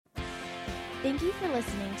Thank you for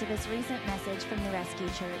listening to this recent message from the Rescue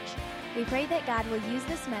Church. We pray that God will use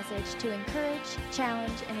this message to encourage,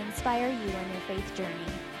 challenge, and inspire you on your faith journey.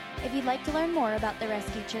 If you'd like to learn more about the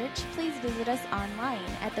Rescue Church, please visit us online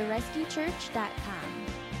at therescuechurch.com.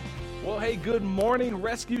 Well, hey, good morning,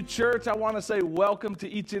 Rescue Church. I want to say welcome to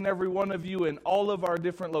each and every one of you in all of our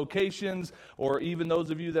different locations, or even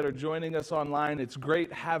those of you that are joining us online. It's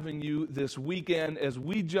great having you this weekend as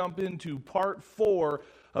we jump into part 4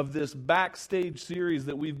 of this backstage series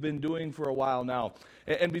that we've been doing for a while now.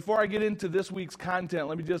 And before I get into this week's content,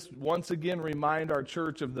 let me just once again remind our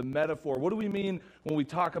church of the metaphor. What do we mean when we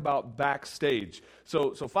talk about backstage?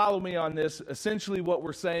 So follow me on this. Essentially what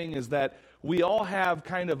we're saying is that we all have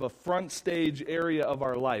kind of a front stage area of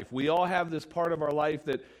our life. We all have this part of our life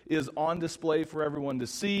that is on display for everyone to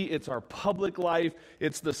see. It's our public life.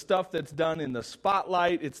 It's the stuff that's done in the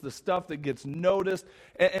spotlight. It's the stuff that gets noticed.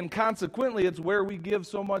 And consequently, it's where we give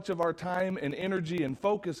so much of our time and energy and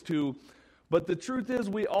focus to. But the truth is,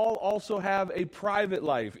 we all also have a private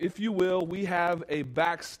life. If you will, we have a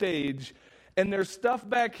backstage. And there's stuff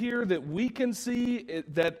back here that we can see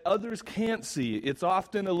that others can't see. It's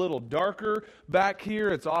often a little darker back here.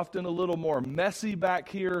 It's often a little more messy back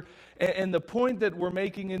here. And the point that we're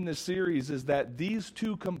making in this series is that these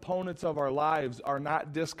two components of our lives are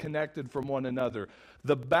not disconnected from one another.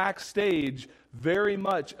 The backstage very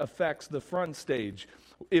much affects the front stage.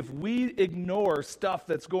 If we ignore stuff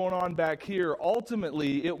that's going on back here,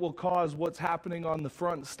 ultimately it will cause what's happening on the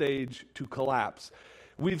front stage to collapse.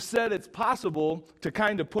 We've said it's possible to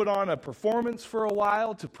kind of put on a performance for a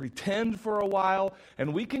while, to pretend for a while,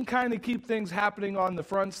 and we can kind of keep things happening on the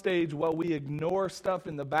front stage while we ignore stuff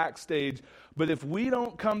in the backstage. But if we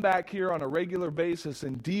don't come back here on a regular basis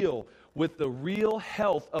and deal with the real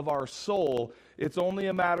health of our soul, it's only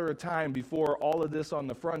a matter of time before all of this on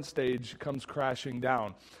the front stage comes crashing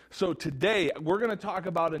down. So today, we're going to talk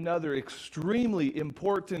about another extremely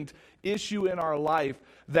important issue in our life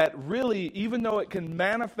that really, even though it can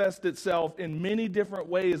manifest itself in many different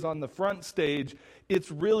ways on the front stage,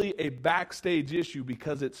 it's really a backstage issue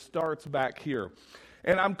because it starts back here.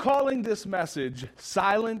 And I'm calling this message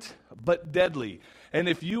Silent but Deadly. And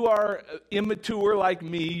if you are immature like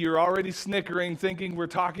me, you're already snickering, thinking we're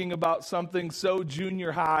talking about something so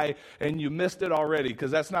junior high, and you missed it already, because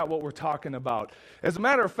that's not what we're talking about. As a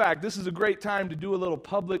matter of fact, this is a great time to do a little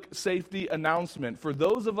public safety announcement. For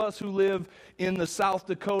those of us who live in the South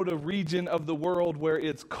Dakota region of the world where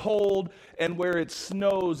it's cold and where it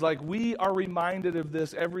snows, like we are reminded of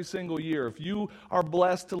this every single year. If you are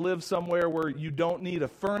blessed to live somewhere where you don't need a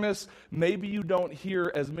furnace, maybe you don't hear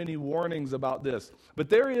as many warnings about this. But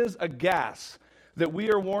there is a gas that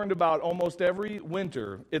we are warned about almost every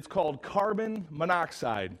winter. It's called carbon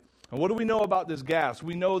monoxide. And what do we know about this gas?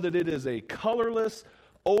 We know that it is a colorless,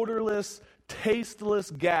 odorless,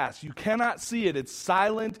 tasteless gas. You cannot see it. It's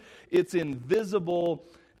silent, it's invisible,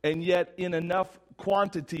 and yet in enough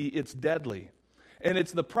quantity, it's deadly. And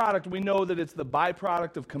it's the product, we know that it's the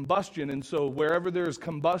byproduct of combustion, and so wherever there's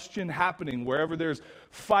combustion happening, wherever there's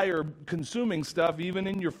fire consuming stuff, even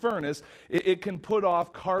in your furnace, it can put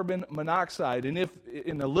off carbon monoxide. And if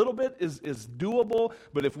in a little bit is doable,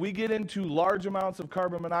 but if we get into large amounts of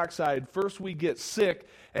carbon monoxide, first we get sick,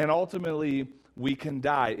 and ultimately we can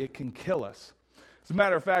die. It can kill us. As a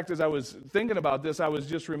matter of fact, as I was thinking about this, I was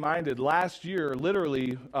just reminded last year,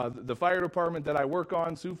 literally, the fire department that I work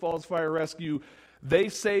on, Sioux Falls Fire Rescue, they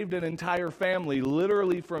saved an entire family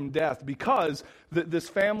literally from death because this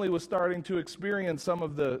family was starting to experience some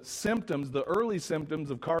of the symptoms, the early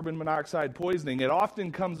symptoms of carbon monoxide poisoning. It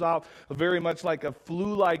often comes off very much like a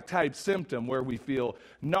flu-like type symptom where we feel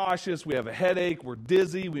nauseous, we have a headache, we're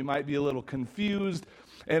dizzy, we might be a little confused.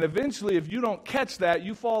 And eventually, if you don't catch that,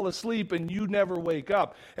 you fall asleep and you never wake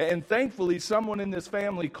up. And thankfully, someone in this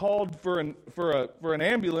family called for an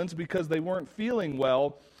ambulance because they weren't feeling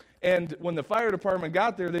well. And when the fire department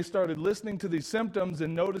got there, they started listening to these symptoms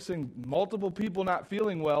and noticing multiple people not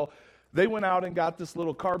feeling well. They went out and got this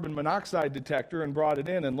little carbon monoxide detector and brought it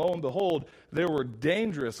in. And lo and behold, there were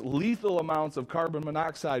dangerous, lethal amounts of carbon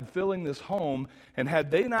monoxide filling this home. And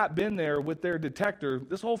had they not been there with their detector,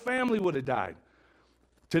 this whole family would have died.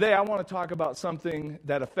 Today, I want to talk about something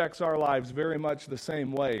that affects our lives very much the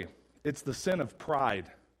same way. It's the sin of pride.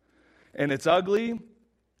 And it's ugly.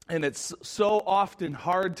 And it's so often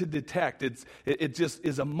hard to detect. It just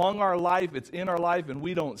is among our life, it's in our life, and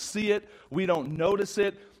we don't see it, we don't notice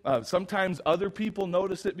it. Sometimes other people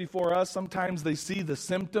notice it before us. Sometimes they see the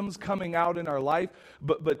symptoms coming out in our life,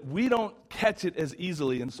 but we don't catch it as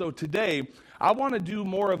easily. And so today, I want to do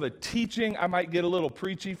more of a teaching. I might get a little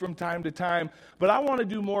preachy from time to time, but I want to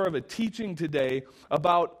do more of a teaching today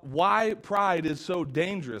about why pride is so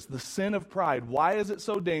dangerous, the sin of pride. Why is it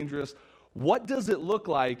so dangerous? What does it look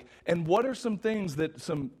like? And what are some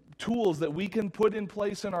tools that we can put in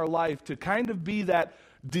place in our life to kind of be that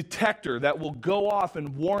detector that will go off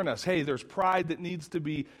and warn us, hey, there's pride that needs to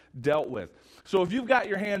be dealt with. So if you've got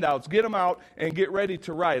your handouts, get them out and get ready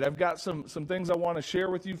to write. I've got some things I want to share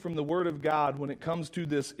with you from the Word of God when it comes to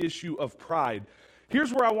this issue of pride.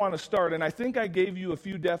 Here's where I want to start, and I think I gave you a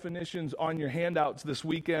few definitions on your handouts this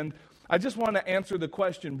weekend. I just want to answer the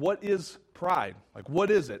question, what is pride? Like, what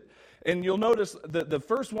is it? And you'll notice that the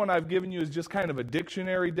first one I've given you is just kind of a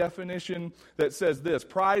dictionary definition that says this: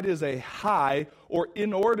 pride is a high or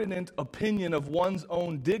inordinate opinion of one's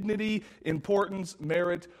own dignity, importance,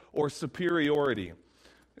 merit, or superiority.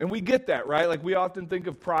 And we get that, right? Like, we often think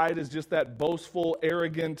of pride as just that boastful,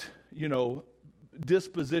 arrogant,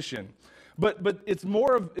 disposition. But it's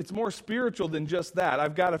more spiritual than just that.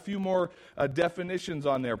 I've got a few more definitions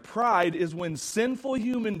on there. Pride is when sinful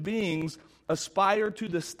human beings aspire to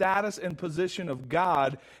the status and position of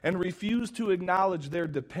God and refuse to acknowledge their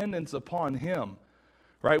dependence upon Him.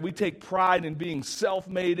 Right? We take pride in being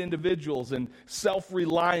self-made individuals and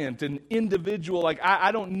self-reliant and individual, like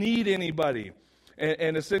I don't need anybody.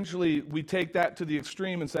 And essentially we take that to the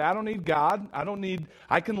extreme and say, I don't need God.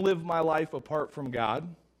 I can live my life apart from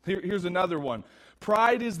God. Here's another one.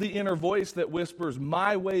 Pride is the inner voice that whispers,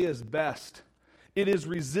 my way is best. It is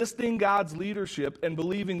resisting God's leadership and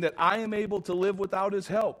believing that I am able to live without His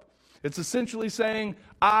help. It's essentially saying,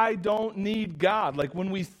 I don't need God. Like,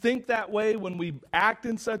 when we think that way, when we act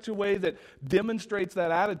in such a way that demonstrates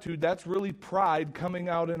that attitude, that's really pride coming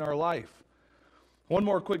out in our life. One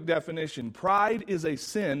more quick definition. Pride is a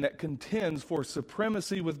sin that contends for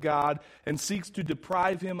supremacy with God and seeks to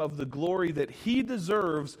deprive Him of the glory that He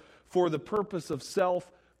deserves for the purpose of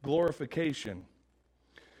self-glorification.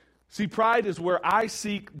 See, pride is where I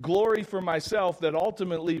seek glory for myself that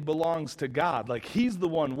ultimately belongs to God. Like, He's the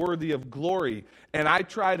one worthy of glory, and I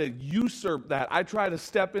try to usurp that. I try to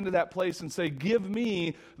step into that place and say, give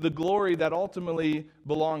me the glory that ultimately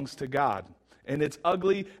belongs to God. And it's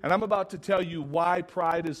ugly, and I'm about to tell you why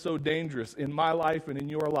pride is so dangerous in my life and in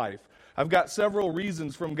your life. I've got several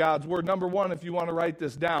reasons from God's Word. Number one, if you want to write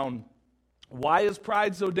this down, why is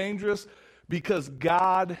pride so dangerous? Because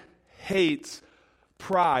God hates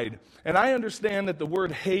pride. And I understand that the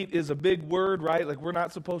word hate is a big word, right? Like, we're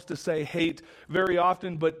not supposed to say hate very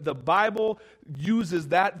often, but the Bible uses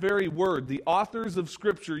that very word. The authors of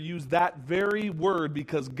Scripture use that very word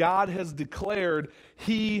because God has declared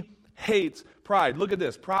He hates pride. Look at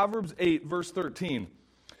this, Proverbs 8, verse 13.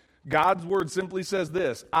 God's word simply says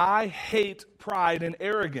this: I hate pride and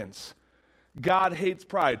arrogance. God hates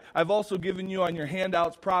pride. I've also given you on your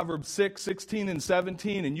handouts Proverbs 6, 16, and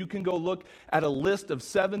 17, and you can go look at a list of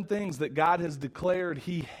 7 things that God has declared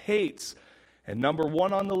He hates. And number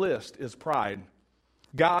 1 on the list is pride.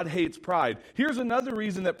 God hates pride. Here's another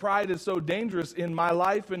reason that pride is so dangerous in my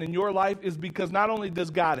life and in your life, is because not only does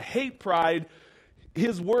God hate pride,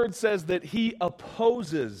 His word says that He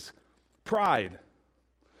opposes pride.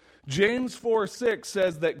 James 4:6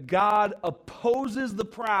 says that God opposes the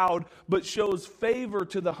proud but shows favor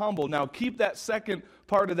to the humble. Now keep that second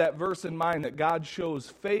part of that verse in mind, that God shows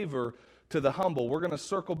favor to the humble. We're going to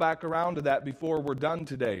circle back around to that before we're done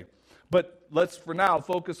today. But let's for now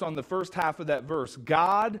focus on the first half of that verse.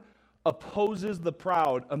 God opposes the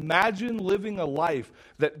proud. Imagine living a life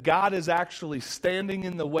that God is actually standing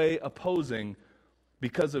in the way, opposing,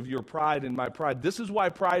 because of your pride and my pride. This is why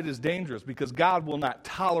pride is dangerous, because God will not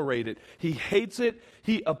tolerate it. He hates it.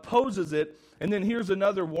 He opposes it. And then here's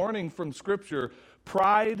another warning from Scripture.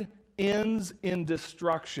 Pride ends in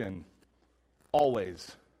destruction.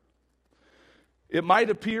 Always. It might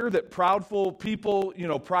appear that prideful people that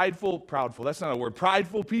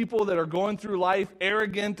are going through life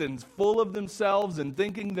arrogant and full of themselves and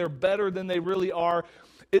thinking they're better than they really are,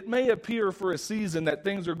 it may appear for a season that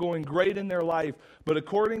things are going great in their life, but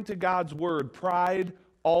according to God's word, pride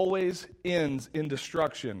always ends in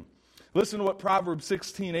destruction. Listen to what Proverbs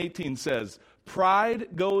 16:18 says.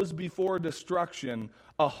 Pride goes before destruction,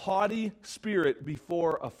 a haughty spirit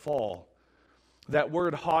before a fall. that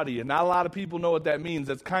word haughty, and not a lot of people know what that means.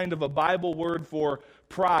 That's kind of a Bible word for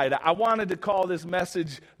pride. I wanted to call this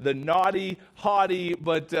message the naughty, haughty,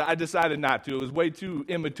 but I decided not to. It was way too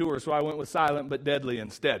immature, so I went with silent but deadly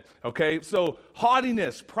instead. Okay, so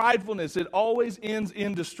haughtiness, pridefulness, it always ends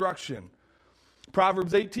in destruction.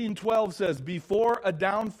 Proverbs 18:12 says, before a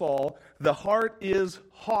downfall, the heart is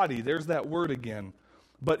haughty. There's that word again.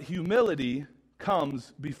 But humility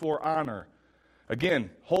comes before honor. Again,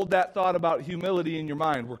 hold that thought about humility in your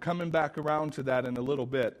mind. We're coming back around to that in a little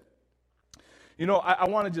bit. You know, I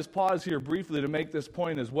want to just pause here briefly to make this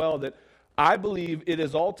point as well, that I believe it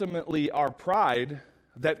is ultimately our pride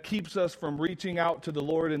that keeps us from reaching out to the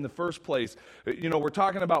Lord in the first place. You know, we're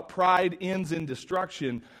talking about pride ends in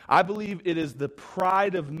destruction. I believe it is the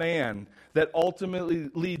pride of man that ultimately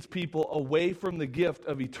leads people away from the gift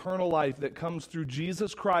of eternal life that comes through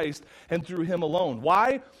Jesus Christ and through Him alone.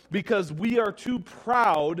 Why? Because we are too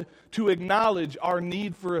proud to acknowledge our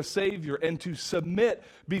need for a Savior and to submit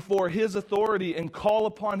before His authority and call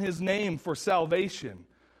upon His name for salvation.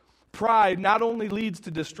 Pride not only leads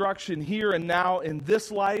to destruction here and now in this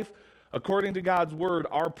life, according to God's word,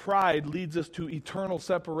 our pride leads us to eternal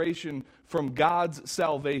separation from God's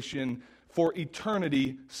salvation for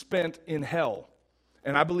eternity spent in hell.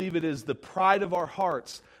 And I believe it is the pride of our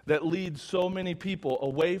hearts that leads so many people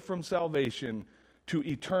away from salvation to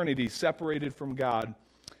eternity separated from God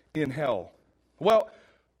in hell. Well,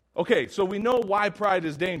 okay, so we know why pride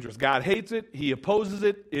is dangerous. God hates it. He opposes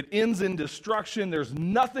it. It ends in destruction. There's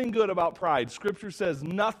nothing good about pride. Scripture says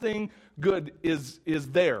nothing good is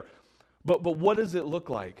there. But what does it look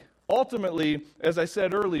like? Ultimately, as I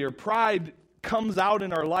said earlier, pride comes out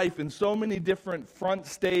in our life in so many different front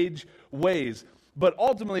stage ways. But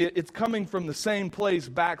ultimately, it's coming from the same place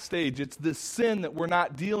backstage. It's this sin that we're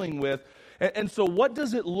not dealing with. And so what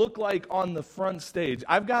does it look like on the front stage?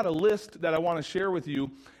 I've got a list that I want to share with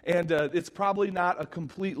you, and it's probably not a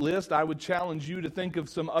complete list. I would challenge you to think of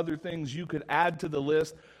some other things you could add to the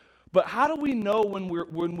list. But how do we know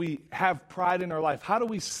when we have pride in our life? How do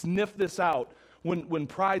we sniff this out when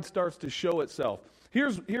pride starts to show itself?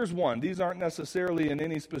 Here's one. These aren't necessarily in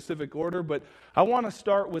any specific order, but I want to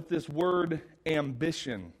start with this word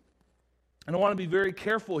ambition. And I want to be very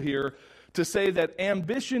careful here to say that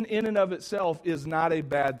ambition in and of itself is not a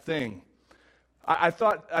bad thing. I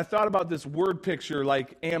thought about this word picture,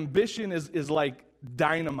 like ambition is like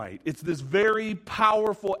dynamite. It's this very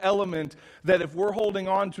powerful element that if we're holding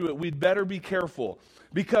on to it, we'd better be careful.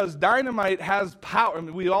 Because dynamite has power. I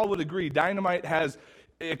mean, we all would agree, dynamite has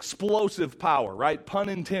explosive power, right? Pun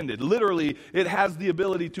intended. Literally, it has the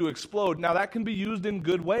ability to explode. Now, that can be used in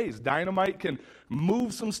good ways. Dynamite can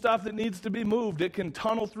move some stuff that needs to be moved. It can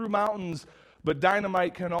tunnel through mountains, but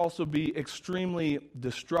dynamite can also be extremely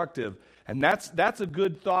destructive. And that's a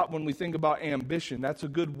good thought when we think about ambition. That's a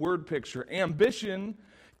good word picture. Ambition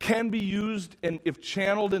can be used, and if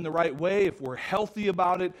channeled in the right way, if we're healthy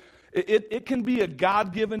about it, it can be a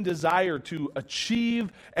God-given desire to achieve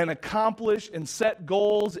and accomplish and set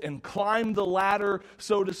goals and climb the ladder,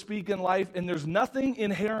 so to speak, in life. And there's nothing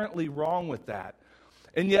inherently wrong with that.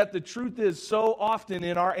 And yet the truth is, so often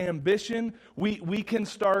in our ambition, we can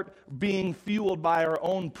start being fueled by our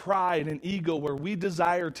own pride and ego, where we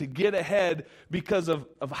desire to get ahead because of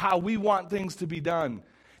how we want things to be done.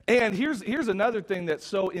 And here's another thing that's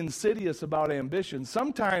so insidious about ambition.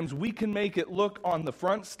 Sometimes we can make it look on the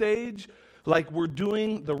front stage like we're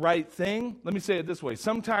doing the right thing. Let me say it this way.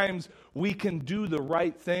 Sometimes we can do the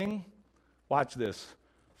right thing, watch this,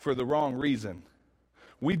 for the wrong reason.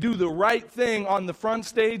 We do the right thing on the front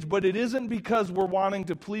stage, but it isn't because we're wanting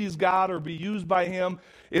to please God or be used by Him.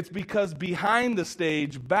 It's because behind the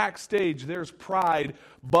stage, backstage, there's pride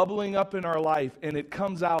bubbling up in our life, and it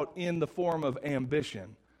comes out in the form of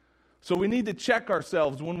ambition. So we need to check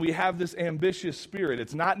ourselves when we have this ambitious spirit.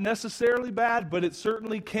 It's not necessarily bad, but it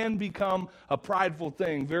certainly can become a prideful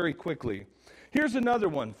thing very quickly. Here's another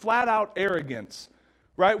one, flat out arrogance.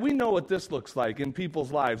 Right? We know what this looks like in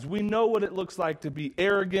people's lives. We know what it looks like to be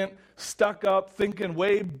arrogant, stuck up, thinking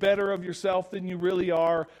way better of yourself than you really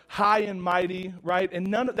are, high and mighty, right?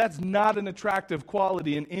 And that's not an attractive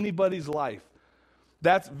quality in anybody's life.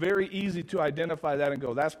 That's very easy to identify that and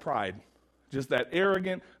go, that's pride. Just that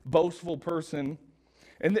arrogant, boastful person.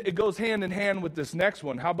 And it goes hand in hand with this next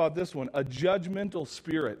one. How about this one? A judgmental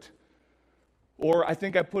spirit. Or I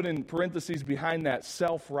think I put in parentheses behind that,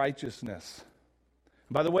 self-righteousness.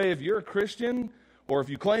 By the way, if you're a Christian, or if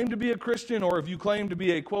you claim to be a Christian, or if you claim to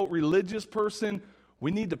be a, quote, religious person,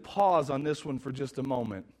 we need to pause on this one for just a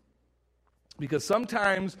moment. Because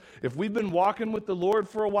sometimes if we've been walking with the Lord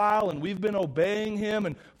for a while and we've been obeying Him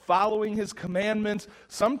and following His commandments,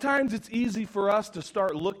 sometimes it's easy for us to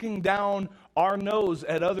start looking down our nose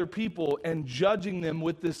at other people and judging them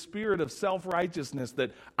with this spirit of self-righteousness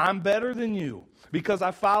that I'm better than you because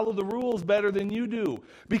I follow the rules better than you do,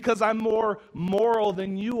 because I'm more moral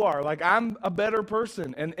than you are, like I'm a better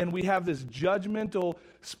person. And we have this judgmental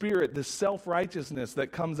spirit, this self-righteousness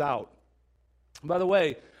that comes out. By the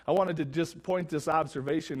way, I wanted to just point this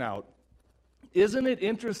observation out. Isn't it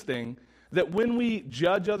interesting that when we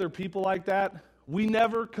judge other people like that, we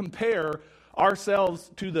never compare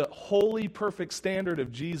ourselves to the holy, perfect standard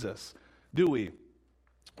of Jesus, do we?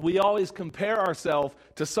 We always compare ourselves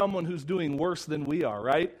to someone who's doing worse than we are,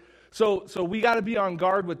 right? So we got to be on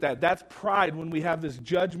guard with that. That's pride when we have this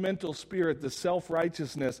judgmental spirit, this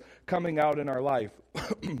self-righteousness coming out in our life.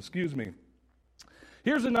 Excuse me.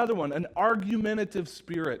 Here's another one, an argumentative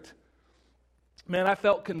spirit. Man, I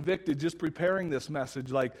felt convicted just preparing this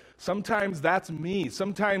message. Like, sometimes that's me.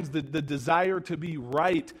 Sometimes the desire to be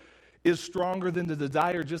right is stronger than the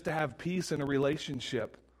desire just to have peace in a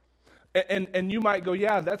relationship. And you might go,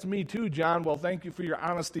 yeah, that's me too, John. Well, thank you for your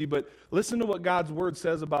honesty, but listen to what God's word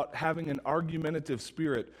says about having an argumentative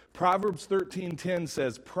spirit. Proverbs 13:10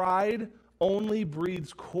 says, pride only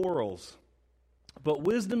breeds quarrels, but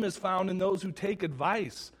wisdom is found in those who take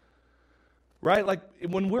advice. Right? Like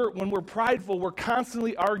when we're prideful, we're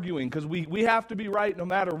constantly arguing because we have to be right no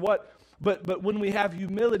matter what. But when we have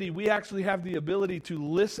humility, we actually have the ability to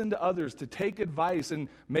listen to others, to take advice, and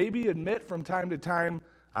maybe admit from time to time,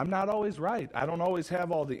 I'm not always right. I don't always have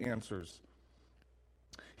all the answers.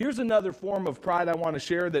 Here's another form of pride I want to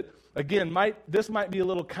share that, again, this might be a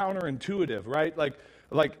little counterintuitive, right?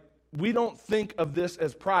 Like we don't think of this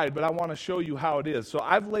as pride, but I want to show you how it is. So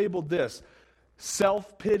I've labeled this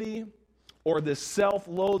self-pity, or this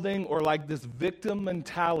self-loathing, or like this victim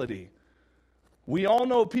mentality. We all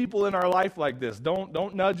know people in our life like this.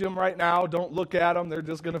 Don't nudge them right now. Don't look at them. They're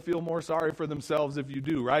just going to feel more sorry for themselves if you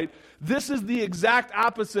do, right? This is the exact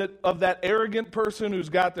opposite of that arrogant person who's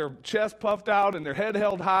got their chest puffed out and their head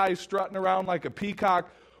held high, strutting around like a peacock.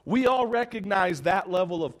 We all recognize that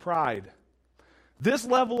level of pride. This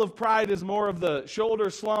level of pride is more of the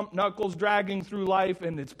shoulder slump, knuckles dragging through life,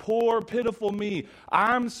 and it's poor, pitiful me.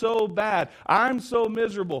 I'm so bad. I'm so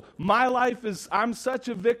miserable. My life I'm such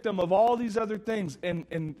a victim of all these other things.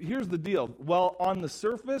 And here's the deal. Well, on the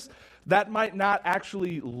surface, that might not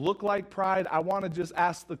actually look like pride. I want to just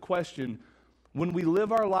ask the question, when we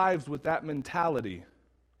live our lives with that mentality,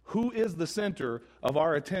 who is the center of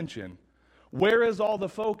our attention? Where is all the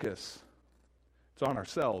focus? It's on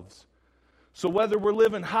ourselves. So whether we're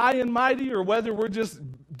living high and mighty or whether we're just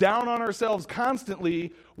down on ourselves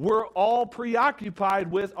constantly, we're all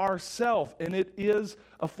preoccupied with ourself, and it is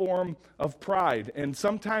a form of pride. And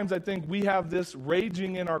sometimes I think we have this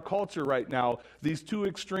raging in our culture right now, these two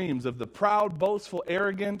extremes of the proud, boastful,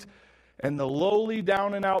 arrogant, and the lowly,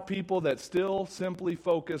 down and out people that still simply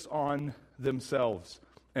focus on themselves,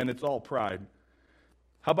 and it's all pride.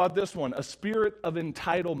 How about this one? A spirit of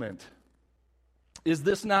entitlement. Is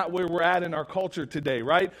this not where we're at in our culture today,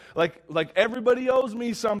 right? Like everybody owes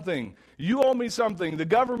me something. You owe me something. The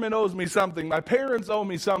government owes me something. My parents owe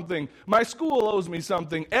me something. My school owes me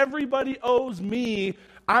something. Everybody owes me.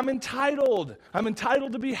 I'm entitled. I'm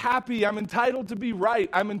entitled to be happy. I'm entitled to be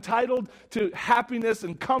right. I'm entitled to happiness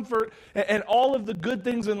and comfort and all of the good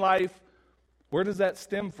things in life. Where does that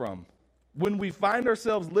stem from? When we find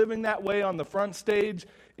ourselves living that way on the front stage,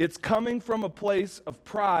 it's coming from a place of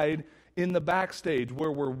pride in the backstage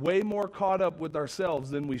where we're way more caught up with ourselves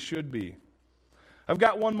than we should be. I've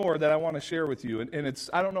got one more that I want to share with you, and it's,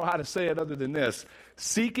 I don't know how to say it other than this.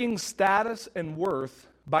 Seeking status and worth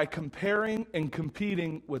by comparing and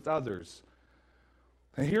competing with others.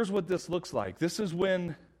 And here's what this looks like. This is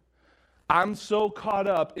when I'm so caught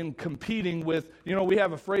up in competing with, we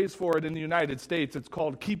have a phrase for it in the United States. It's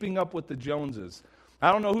called keeping up with the Joneses.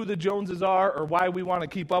 I don't know who the Joneses are or why we want to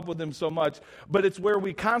keep up with them so much, but it's where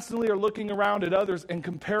we constantly are looking around at others and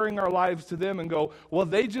comparing our lives to them and go, well,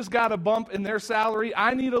 they just got a bump in their salary.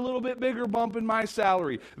 I need a little bit bigger bump in my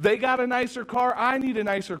salary. They got a nicer car. I need a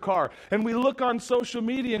nicer car. And we look on social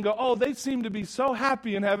media and go, oh, they seem to be so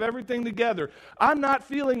happy and have everything together. I'm not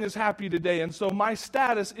feeling as happy today, and so my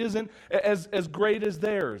status isn't as great as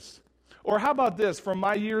theirs. Or how about this? From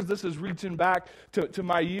my years, this is reaching back to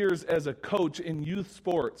my years as a coach in youth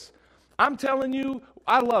sports. I'm telling you,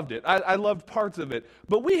 I loved it. I loved parts of it.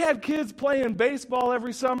 But we had kids playing baseball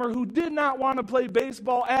every summer who did not want to play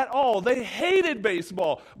baseball at all. They hated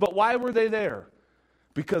baseball. But why were they there?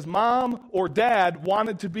 because mom or dad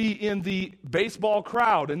wanted to be in the baseball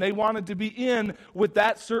crowd and they wanted to be in with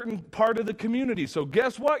that certain part of the community. So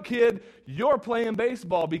guess what, kid? You're playing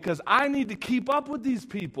baseball because I need to keep up with these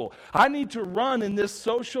people. I need to run in this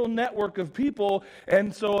social network of people,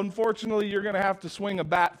 and so unfortunately you're going to have to swing a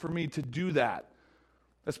bat for me to do that.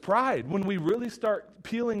 That's pride. When we really start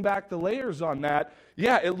peeling back the layers on that,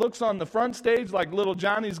 yeah, it looks on the front stage like little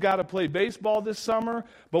Johnny's got to play baseball this summer,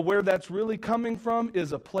 but where that's really coming from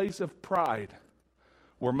is a place of pride,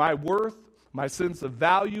 where my worth, my sense of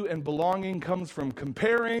value and belonging comes from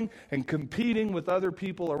comparing and competing with other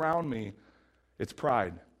people around me. It's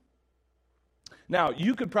pride. Now,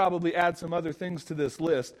 you could probably add some other things to this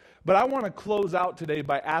list, but I want to close out today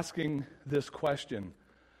by asking this question.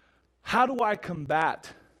 How do I combat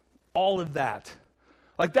all of that?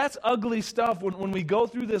 Like, that's ugly stuff when we go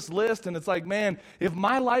through this list and it's like, man, if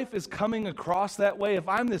my life is coming across that way, if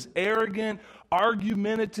I'm this arrogant,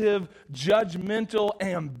 argumentative, judgmental,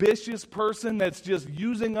 ambitious person that's just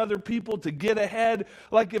using other people to get ahead,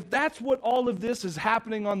 like if that's what all of this is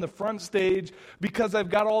happening on the front stage because I've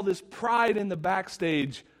got all this pride in the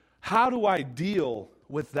backstage, how do I deal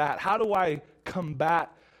with that? How do I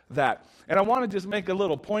combat that? And I want to just make a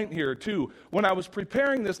little point here too. When I was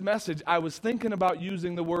preparing this message, I was thinking about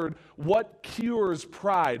using the word, what cures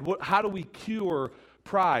pride? How do we cure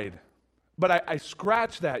pride? But I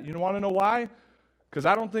scratched that. You want to know why? Because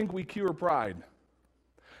I don't think we cure pride.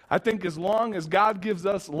 I think as long as God gives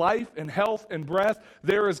us life and health and breath,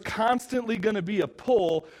 there is constantly going to be a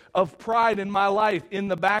pull of pride in my life in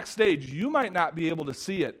the backstage. You might not be able to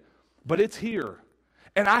see it, but it's here.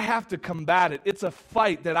 And I have to combat it. It's a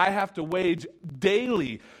fight that I have to wage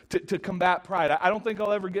daily to combat pride. I don't think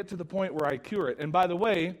I'll ever get to the point where I cure it. And by the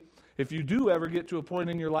way, if you do ever get to a point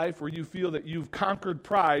in your life where you feel that you've conquered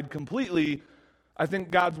pride completely, I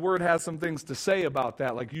think God's word has some things to say about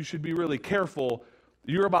that. Like, you should be really careful.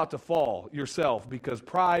 You're about to fall yourself because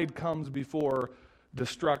pride comes before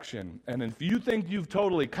destruction. And if you think you've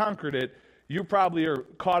totally conquered it, you probably are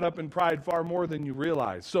caught up in pride far more than you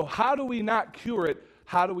realize. So how do we not cure it?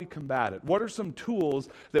 How do we combat it? What are some tools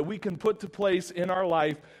that we can put to place in our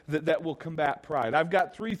life that will combat pride? I've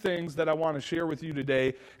got 3 things that I want to share with you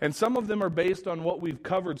today, and some of them are based on what we've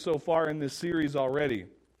covered so far in this series already.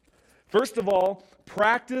 First of all,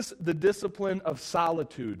 practice the discipline of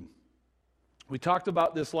solitude. We talked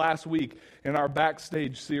about this last week in our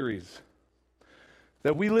Backstage series.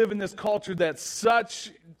 That we live in this culture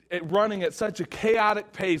that's running at such a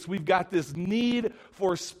chaotic pace. We've got this need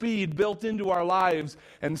for speed built into our lives.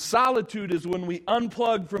 And solitude is when we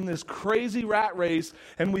unplug from this crazy rat race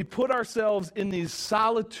and we put ourselves in these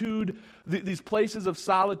places of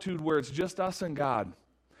solitude where it's just us and God.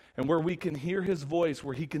 And where we can hear His voice,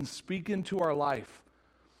 where He can speak into our life.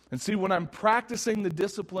 And see, when I'm practicing the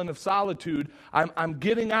discipline of solitude, I'm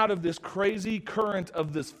getting out of this crazy current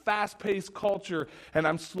of this fast-paced culture, and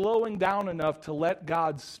I'm slowing down enough to let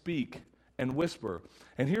God speak and whisper.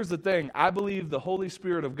 And here's the thing. I believe the Holy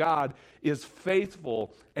Spirit of God is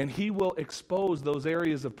faithful, and He will expose those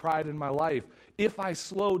areas of pride in my life if I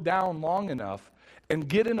slow down long enough and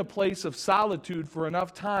get in a place of solitude for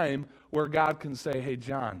enough time where God can say, hey,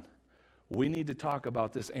 John, we need to talk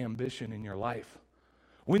about this ambition in your life.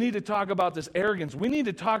 We need to talk about this arrogance. We need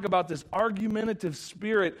to talk about this argumentative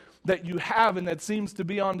spirit that you have and that seems to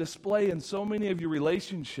be on display in so many of your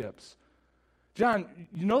relationships. John,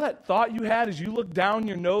 you know that thought you had as you looked down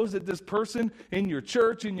your nose at this person in your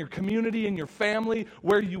church, in your community, in your family,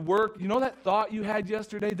 where you work? You know that thought you had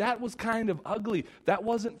yesterday? That was kind of ugly. That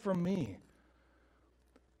wasn't from me.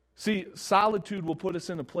 See, solitude will put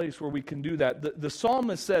us in a place where we can do that. The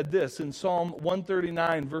psalmist said this in Psalm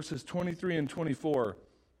 139, verses 23 and 24.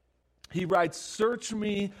 He writes, "Search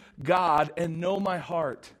me, God, and know my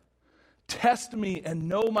heart. Test me and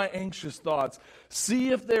know my anxious thoughts.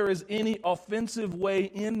 See if there is any offensive way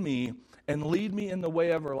in me, and lead me in the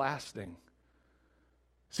way everlasting."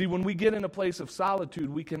 See, when we get in a place of solitude,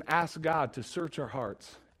 we can ask God to search our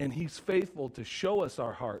hearts. And He's faithful to show us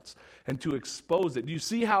our hearts and to expose it. Do you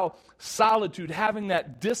see how solitude, having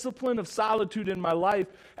that discipline of solitude in my life,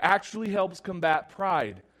 actually helps combat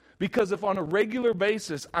pride? Because if on a regular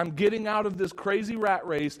basis I'm getting out of this crazy rat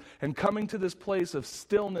race and coming to this place of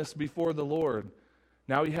stillness before the Lord,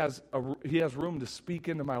 now He has room to speak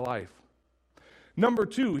into my life. Number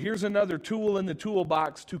 2, here's another tool in the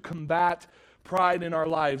toolbox to combat pride in our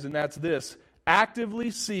lives, and that's this: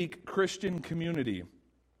 actively seek Christian community.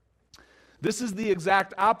 This is the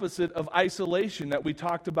exact opposite of isolation that we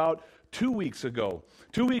talked about 2 weeks ago.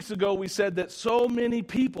 2 weeks ago, we said that so many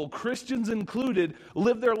people, Christians included,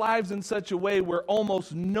 live their lives in such a way where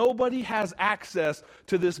almost nobody has access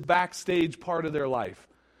to this backstage part of their life.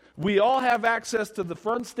 We all have access to the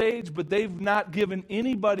front stage, but they've not given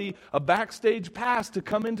anybody a backstage pass to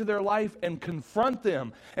come into their life and confront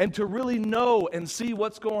them and to really know and see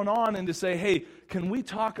what's going on and to say, hey, can we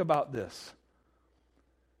talk about this?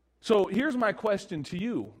 So here's my question to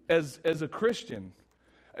you as a Christian.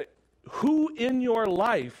 Who in your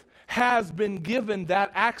life has been given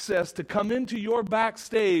that access to come into your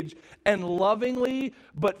backstage and lovingly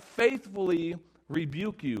but faithfully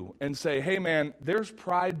rebuke you and say, hey man, there's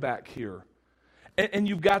pride back here. And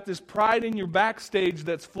you've got this pride in your backstage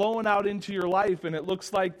that's flowing out into your life, and it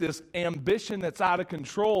looks like this ambition that's out of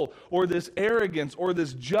control, or this arrogance, or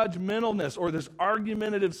this judgmentalness, or this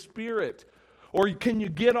argumentative spirit. Or can you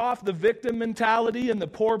get off the victim mentality and the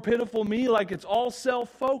poor, pitiful me like it's all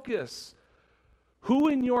self-focus? Who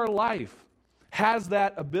in your life has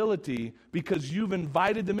that ability because you've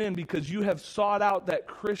invited them in, because you have sought out that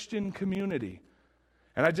Christian community?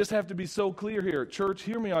 And I just have to be so clear here. Church,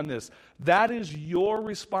 hear me on this. That is your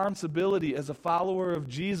responsibility as a follower of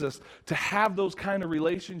Jesus to have those kind of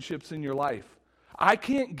relationships in your life. I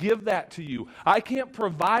can't give that to you. I can't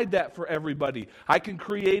provide that for everybody. I can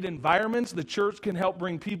create environments. The church can help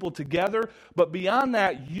bring people together. But beyond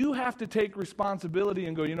that, you have to take responsibility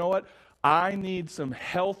and go, you know what? I need some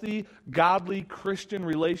healthy, godly Christian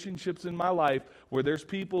relationships in my life where there's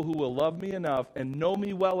people who will love me enough and know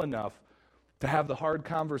me well enough to have the hard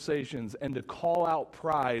conversations and to call out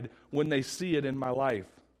pride when they see it in my life.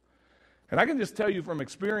 And I can just tell you from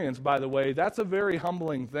experience, by the way, that's a very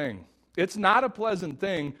humbling thing. It's not a pleasant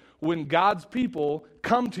thing when God's people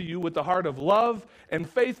come to you with the heart of love and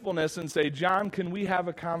faithfulness and say, John, can we have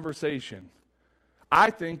a conversation? I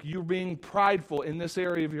think you're being prideful in this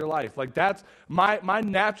area of your life. Like that's my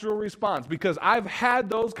natural response, because I've had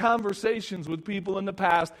those conversations with people in the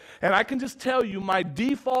past, and I can just tell you my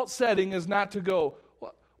default setting is not to go,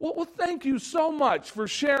 well, thank you so much for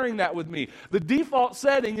sharing that with me. The default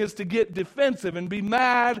setting is to get defensive and be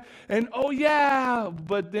mad and, oh yeah,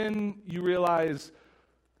 but then you realize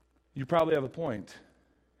you probably have a point.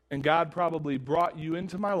 And God probably brought you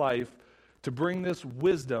into my life to bring this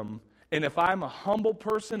wisdom. And if I'm a humble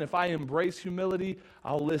person, if I embrace humility,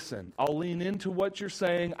 I'll listen. I'll lean into what you're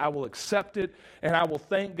saying. I will accept it. And I will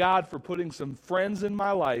thank God for putting some friends in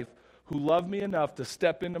my life who love me enough to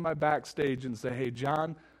step into my backstage and say, hey,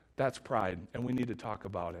 John, that's pride, and we need to talk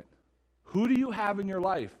about it. Who do you have in your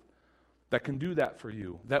life that can do that for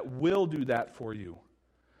you, that will do that for you?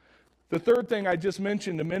 The third thing I just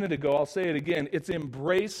mentioned a minute ago, I'll say it again, it's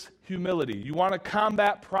embrace humility. You want to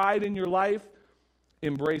combat pride in your life?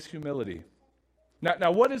 Embrace humility.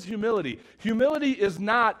 Now, what is humility? Humility is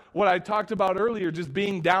not what I talked about earlier, just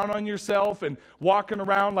being down on yourself and walking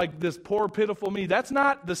around like this poor, pitiful me. That's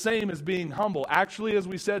not the same as being humble. Actually, as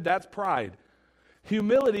we said, that's pride.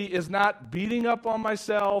 Humility is not beating up on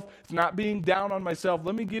myself. It's not being down on myself.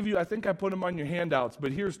 Let me give you, I think I put them on your handouts,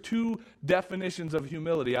 but here's 2 definitions of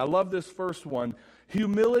humility. I love this first one.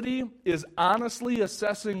 Humility is honestly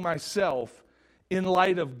assessing myself in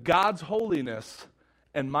light of God's holiness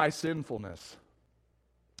and my sinfulness.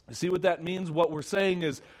 You see what that means? What we're saying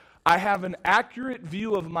is, I have an accurate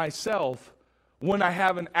view of myself when I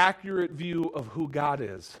have an accurate view of who God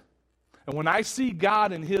is. And when I see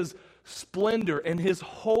God in His splendor and His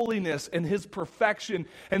holiness and His perfection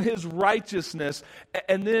and His righteousness,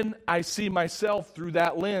 and then I see myself through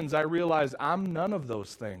that lens, I realize I'm none of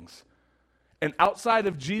those things. And outside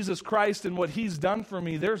of Jesus Christ and what He's done for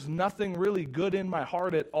me, there's nothing really good in my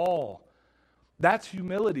heart at all. That's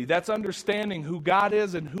humility. That's understanding who God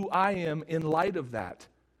is and who I am in light of that.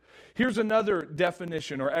 Here's another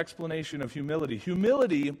definition or explanation of humility.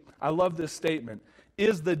 Humility, I love this statement,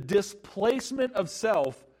 is the displacement of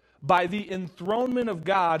self by the enthronement of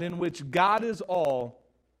God, in which God is all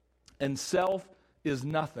and self is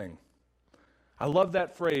nothing. I love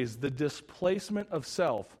that phrase, the displacement of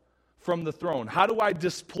self from the throne. How do I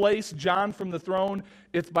displace John from the throne?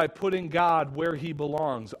 It's by putting God where He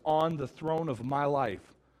belongs, on the throne of my life.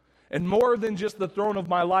 And more than just the throne of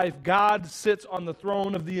my life, God sits on the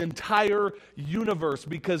throne of the entire universe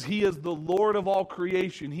because He is the Lord of all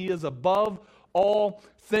creation. He is above all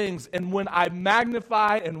things. And when I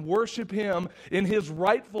magnify and worship Him in His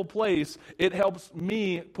rightful place, it helps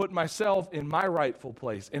me put myself in my rightful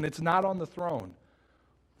place. And it's not on the throne.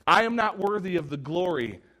 I am not worthy of the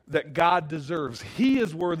glory that God deserves. He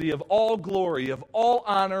is worthy of all glory, of all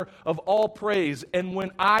honor, of all praise. And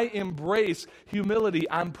when I embrace humility,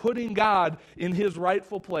 I'm putting God in His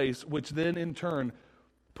rightful place, which then in turn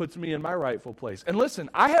puts me in my rightful place. And listen,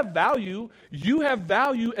 I have value. You have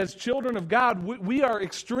value as children of God. We are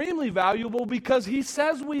extremely valuable because He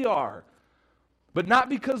says we are. But not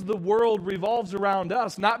because the world revolves around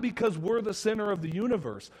us, not because we're the center of the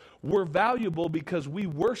universe. We're valuable because we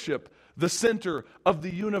worship the center of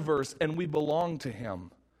the universe and we belong to Him.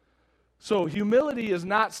 So humility is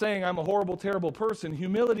not saying I'm a horrible, terrible person.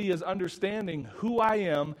 Humility is understanding who I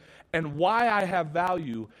am and why I have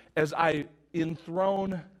value as I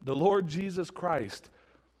enthrone the Lord Jesus Christ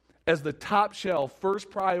as the top shelf, first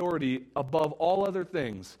priority above all other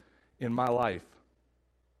things in my life.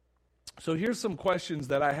 So here's some questions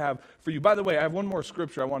that I have for you. By the way, I have one more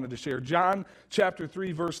scripture I wanted to share. John chapter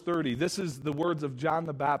 3, verse 30. This is the words of John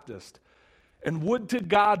the Baptist. And would to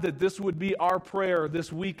God that this would be our prayer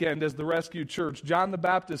this weekend as the Rescue Church. John the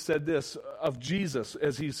Baptist said this of Jesus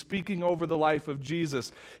as he's speaking over the life of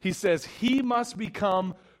Jesus. He says, He must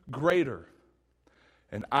become greater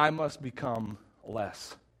and I must become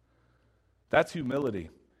less. That's humility.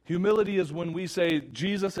 Humility is when we say,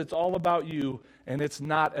 Jesus, it's all about you and it's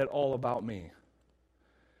not at all about me.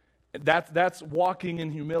 That's walking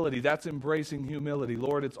in humility. That's embracing humility.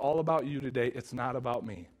 Lord, it's all about you today. It's not about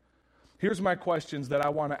me. Here's my questions that I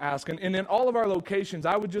want to ask. And in all of our locations,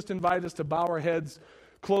 I would just invite us to bow our heads,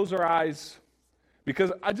 close our eyes,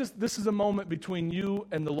 because this is a moment between you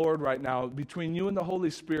and the Lord right now, between you and the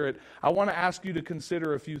Holy Spirit. I want to ask you to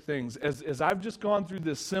consider a few things. As I've just gone through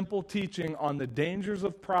this simple teaching on the dangers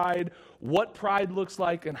of pride, what pride looks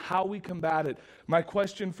like, and how we combat it, my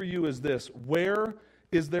question for you is this: where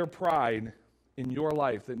is there pride in your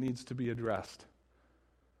life that needs to be addressed?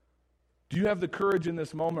 Do you have the courage in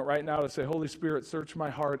this moment right now to say, Holy Spirit, search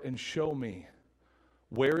my heart and show me,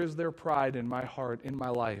 where is there pride in my heart, in my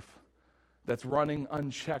life, that's running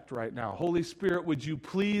unchecked right now? Holy Spirit, would you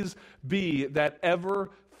please be that ever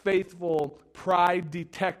faithful pride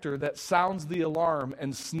detector that sounds the alarm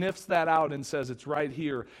and sniffs that out and says it's right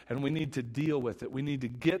here and we need to deal with it. We need to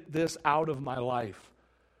get this out of my life.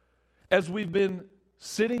 As we've been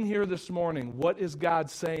sitting here this morning, what is God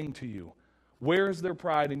saying to you? Where is there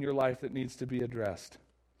pride in your life that needs to be addressed?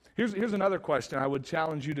 Here's another question I would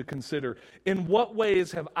challenge you to consider. In what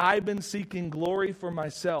ways have I been seeking glory for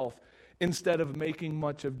myself instead of making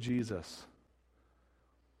much of Jesus?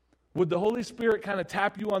 Would the Holy Spirit kind of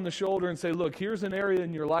tap you on the shoulder and say, look, here's an area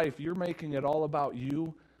in your life you're making it all about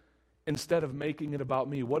you instead of making it about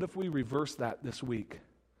me? What if we reverse that this week?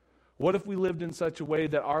 What if we lived in such a way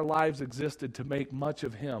that our lives existed to make much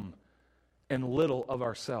of Him and little of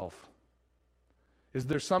ourselves? Is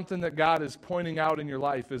there something that God is pointing out in your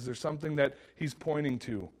life? Is there something that He's pointing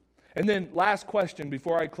to? And then last question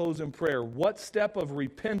before I close in prayer. What step of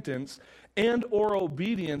repentance and or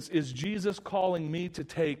obedience is Jesus calling me to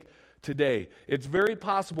take today? It's very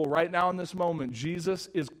possible right now in this moment, Jesus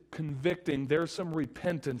is convicting there's some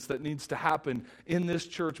repentance that needs to happen in this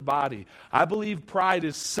church body. I believe pride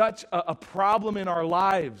is such a problem in our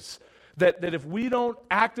lives that if we don't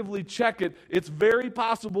actively check it, it's very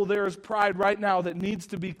possible there is pride right now that needs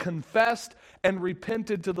to be confessed and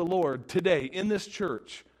repented to the Lord today in this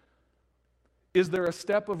church. Is there a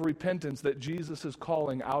step of repentance that Jesus is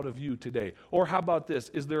calling out of you today? Or how about this?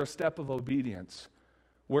 Is there a step of obedience?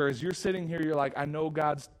 Whereas you're sitting here, you're like, I know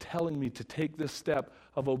God's telling me to take this step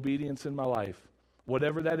of obedience in my life.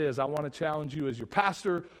 Whatever that is, I want to challenge you as your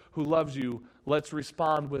pastor who loves you. Let's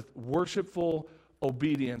respond with worshipful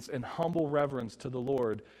obedience and humble reverence to the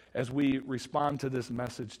Lord as we respond to this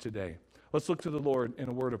message today. Let's look to the Lord in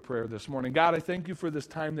a word of prayer this morning. God, I thank you for this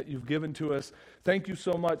time that you've given to us. Thank you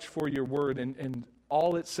so much for your word and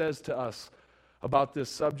all it says to us about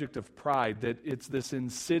this subject of pride, that it's this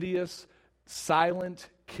insidious, silent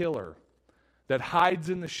killer that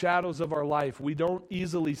hides in the shadows of our life. We don't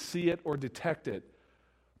easily see it or detect it,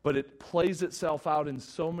 but it plays itself out in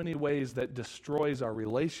so many ways that destroys our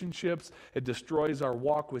relationships, it destroys our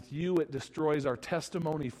walk with you, it destroys our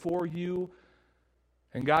testimony for you.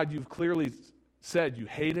 And God, you've clearly said you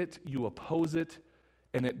hate it, you oppose it,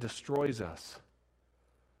 and it destroys us.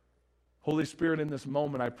 Holy Spirit, in this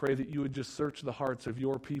moment, I pray that you would just search the hearts of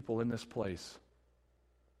your people in this place,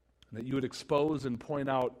 and that you would expose and point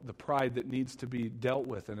out the pride that needs to be dealt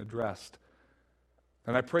with and addressed.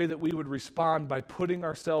 And I pray that we would respond by putting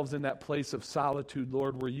ourselves in that place of solitude,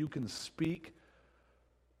 Lord, where you can speak.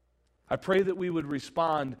 I pray that we would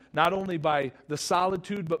respond not only by the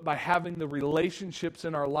solitude, but by having the relationships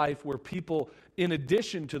in our life where people, in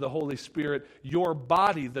addition to the Holy Spirit, your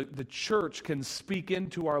body, the church, can speak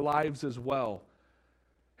into our lives as well.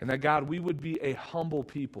 And that, God, we would be a humble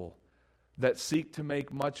people that seek to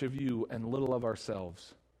make much of you and little of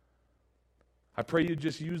ourselves. I pray you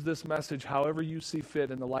just use this message however you see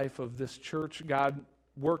fit in the life of this church. God,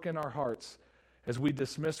 work in our hearts. As we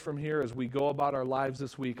dismiss from here, as we go about our lives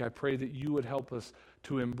this week, I pray that you would help us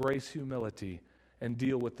to embrace humility and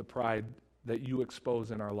deal with the pride that you expose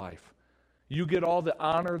in our life. You get all the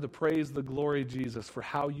honor, the praise, the glory, Jesus, for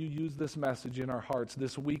how you use this message in our hearts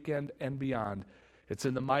this weekend and beyond. It's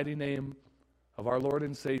in the mighty name of our Lord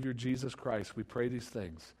and Savior, Jesus Christ, we pray these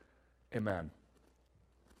things. Amen.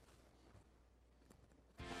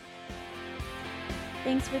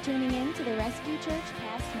 Thanks for tuning in to the Rescue Church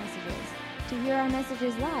Past Messages. To hear our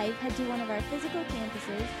messages live, head to one of our physical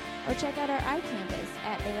campuses or check out our iCampus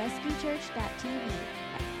at therescuechurch.tv.